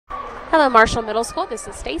Hello, Marshall Middle School. This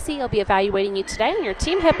is Stacy. I'll be evaluating you today on your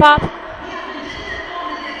team hip hop.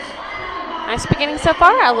 Nice beginning so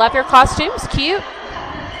far. I love your costumes. Cute.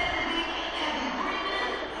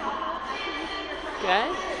 Good.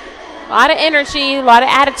 A lot of energy, a lot of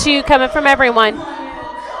attitude coming from everyone.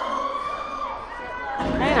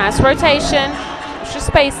 Okay, nice rotation. Extra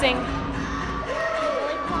spacing.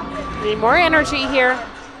 Need more energy here.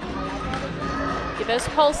 Get those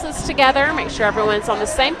pulses together. Make sure everyone's on the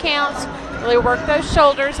same count. Really work those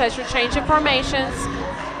shoulders as you're changing formations.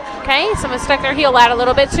 Okay, someone stuck their heel out a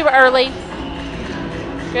little bit too early.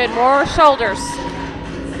 Good, more shoulders.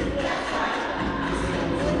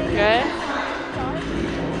 Good.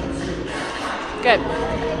 Good.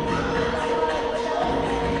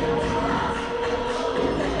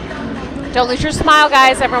 Don't lose your smile,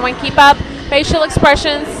 guys. Everyone keep up. Facial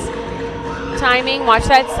expressions. Timing. Watch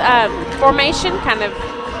that formation. Kind of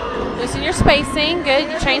loosen your spacing.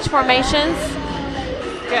 Good. You change formations.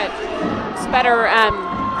 Good. It's better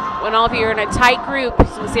when all of you are in a tight group.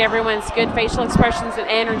 So you see everyone's good facial expressions and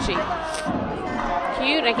energy.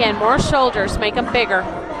 Cute. Again, more shoulders. Make them bigger.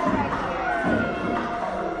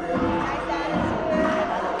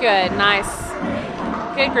 Good. Nice.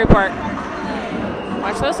 Good group work.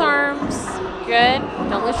 Watch those arms. Good.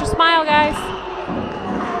 Don't lose your smile, guys.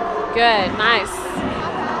 Good. Nice.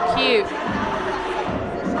 Cute.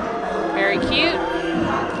 Very cute.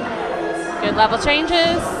 Good level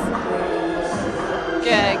changes.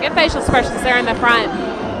 Good. Good facial expressions there in the front.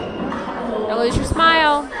 Don't lose your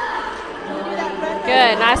smile.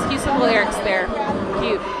 Good. Nice use of lyrics there.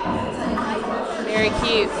 Cute. Very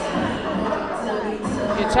cute.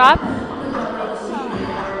 Good job.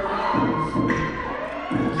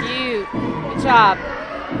 Cute. Good job.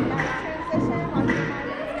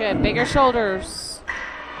 Good. Bigger shoulders.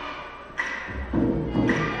 Good.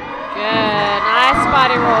 Nice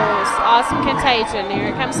body rolls. Awesome contagion. Here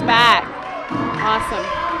it comes back. Awesome.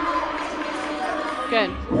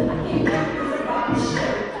 Good.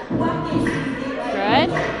 Good.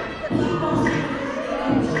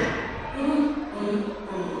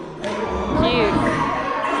 Cute.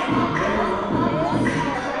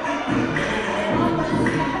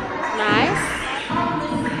 Nice.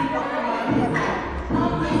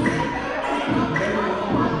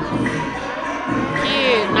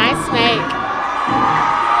 Cute. Nice snake.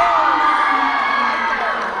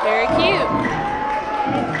 Very cute.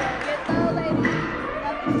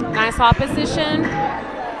 Nice opposition.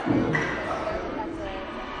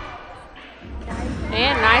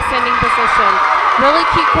 And nice ending position. Really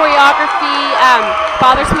cute choreography.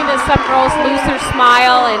 Bothers me that some girls lose their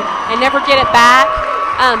smile and never get it back.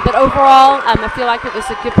 But overall, I feel like it was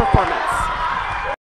a good performance.